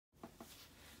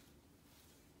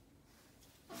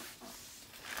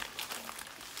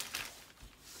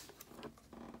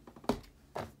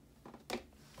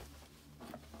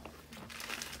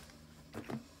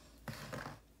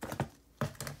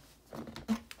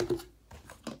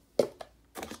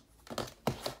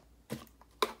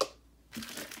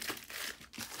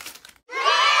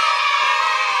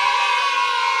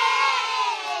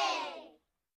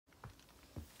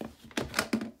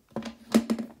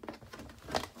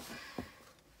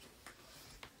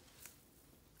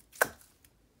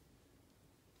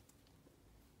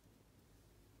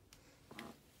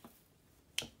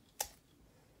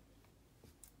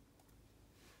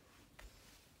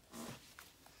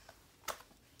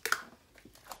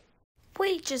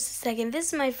Wait just a second,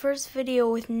 this is my first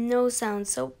video with no sound,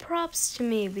 so props to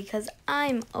me because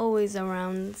I'm always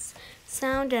around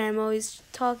sound and I'm always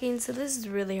talking, so this is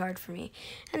really hard for me.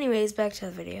 Anyways, back to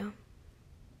the video.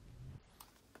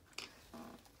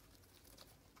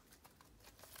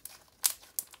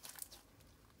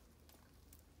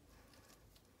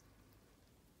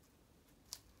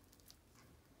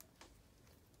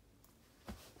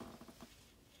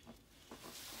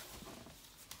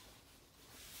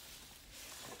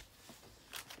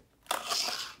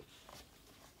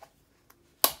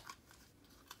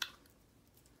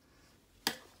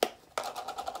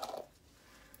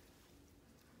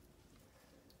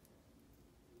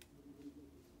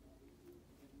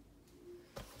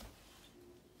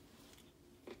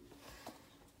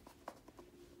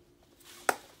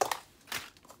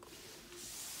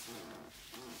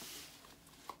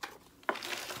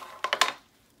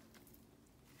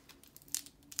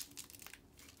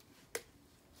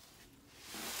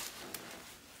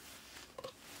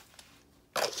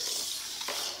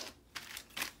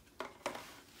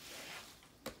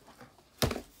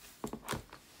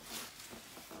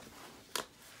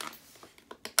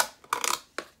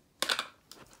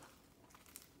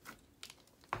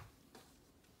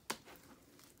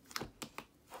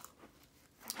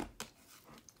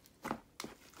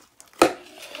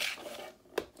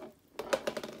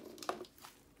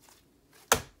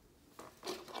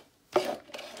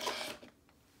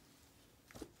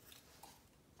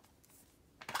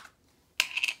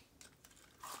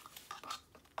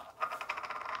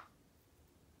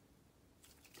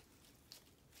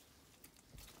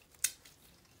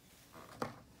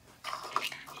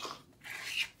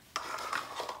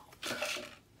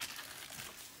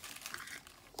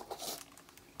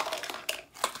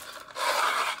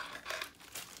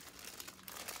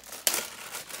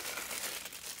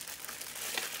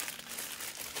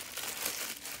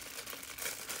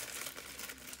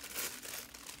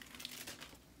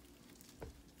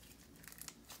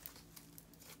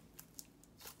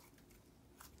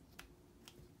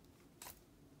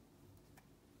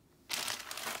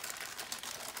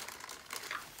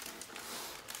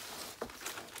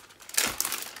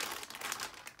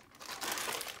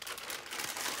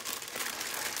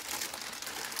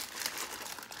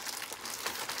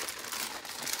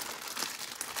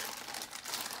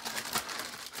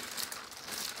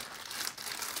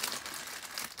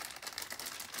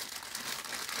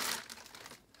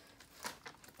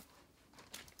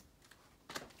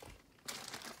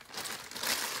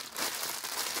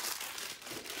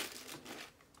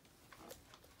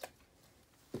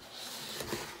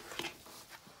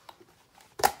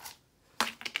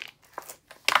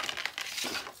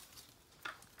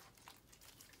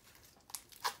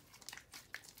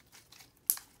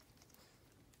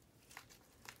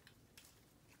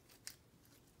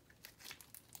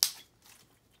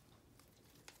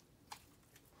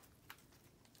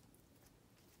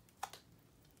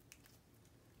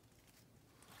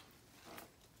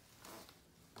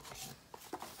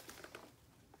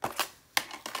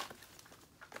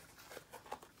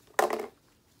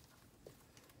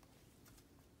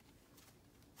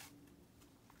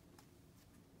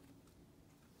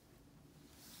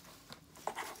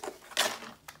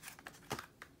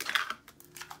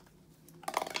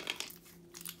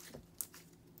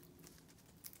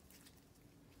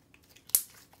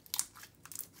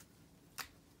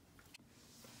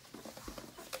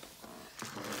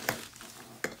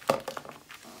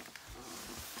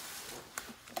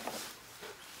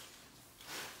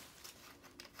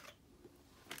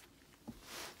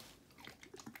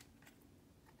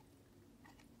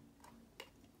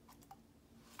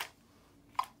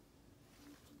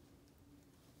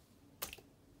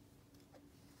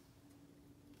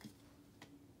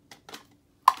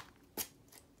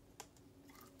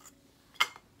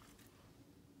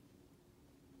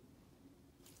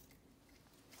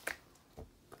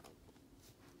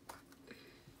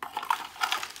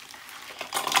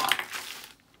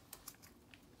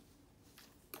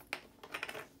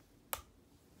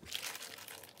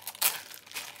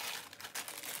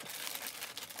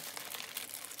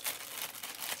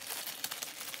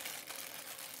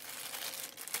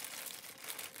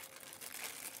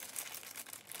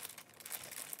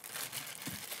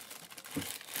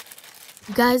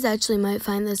 You guys actually might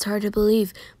find this hard to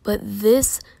believe, but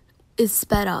this is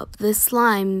sped up. This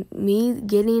slime, me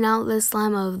getting out this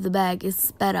slime out of the bag is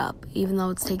sped up, even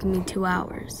though it's taken me 2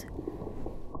 hours.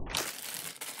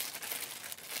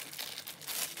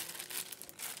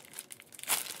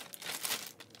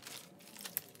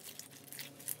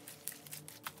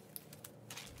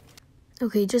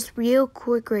 Okay, just real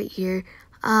quick right here.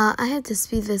 I had to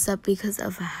speed this up because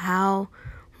of how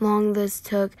long this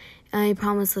took, and I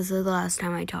promise this is the last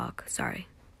time I talk. Sorry.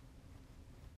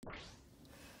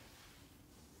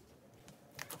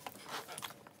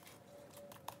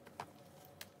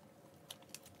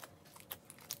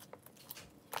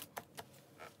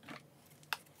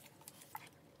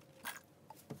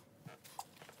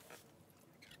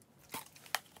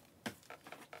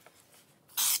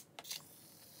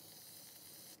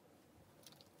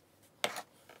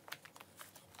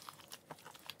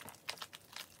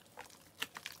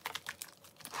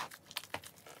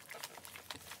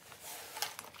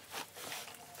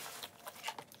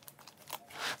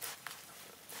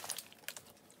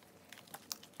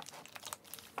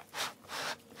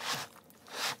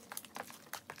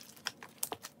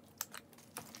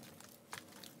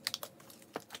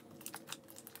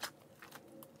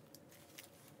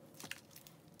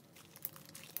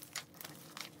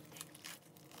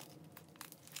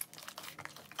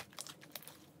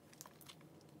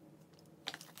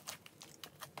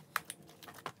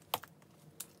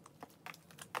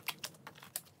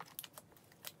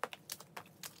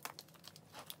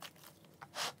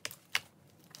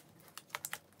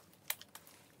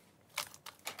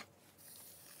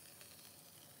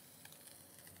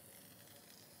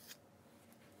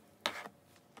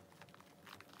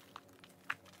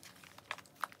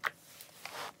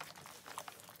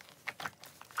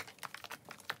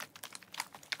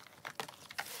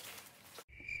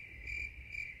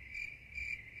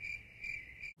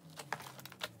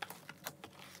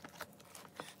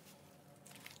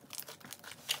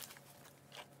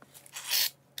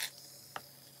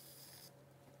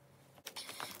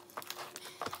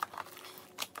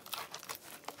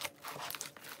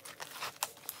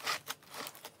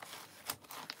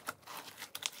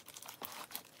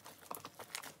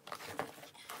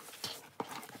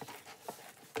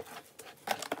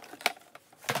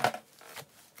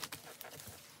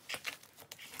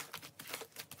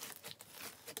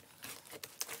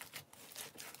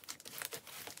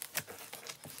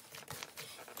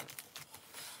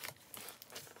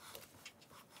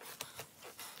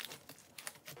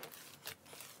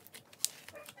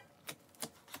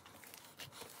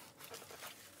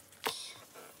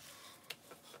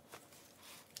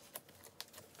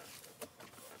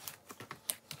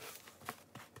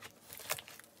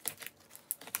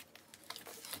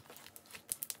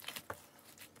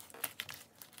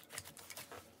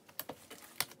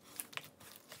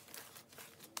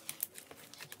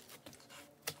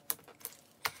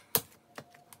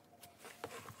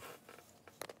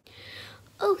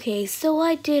 Okay, so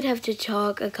I did have to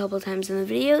talk a couple times in the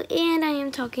video, and I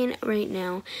am talking right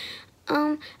now.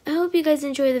 I hope you guys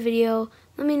enjoyed the video.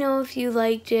 Let me know if you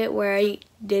liked it where I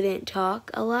didn't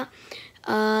talk a lot.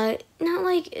 Not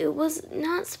like, it was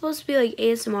not supposed to be like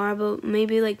ASMR, but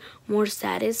maybe like more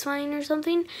satisfying or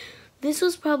something. This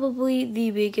was probably the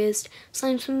biggest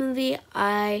slime smoothie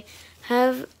I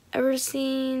have ever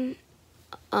seen.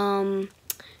 But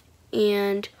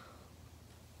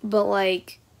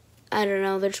like, I don't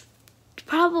know, there's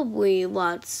probably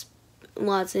lots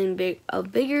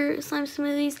of bigger slime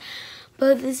smoothies,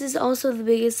 but this is also the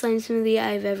biggest slime smoothie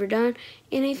I've ever done,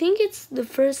 and I think it's the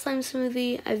first slime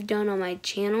smoothie I've done on my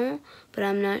channel, but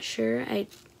I'm not sure.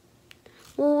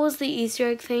 What was the Easter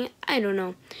egg thing? I don't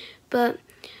know, but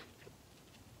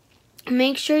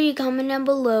make sure you comment down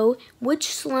below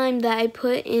which slime that I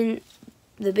put in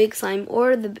the big slime,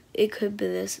 or it could be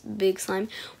this big slime,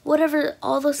 whatever,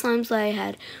 all the slimes that I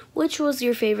had, which was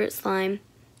your favorite slime.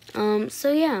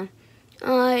 So yeah,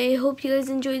 I hope you guys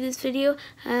enjoyed this video.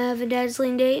 Have a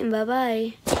dazzling day, and bye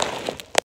bye.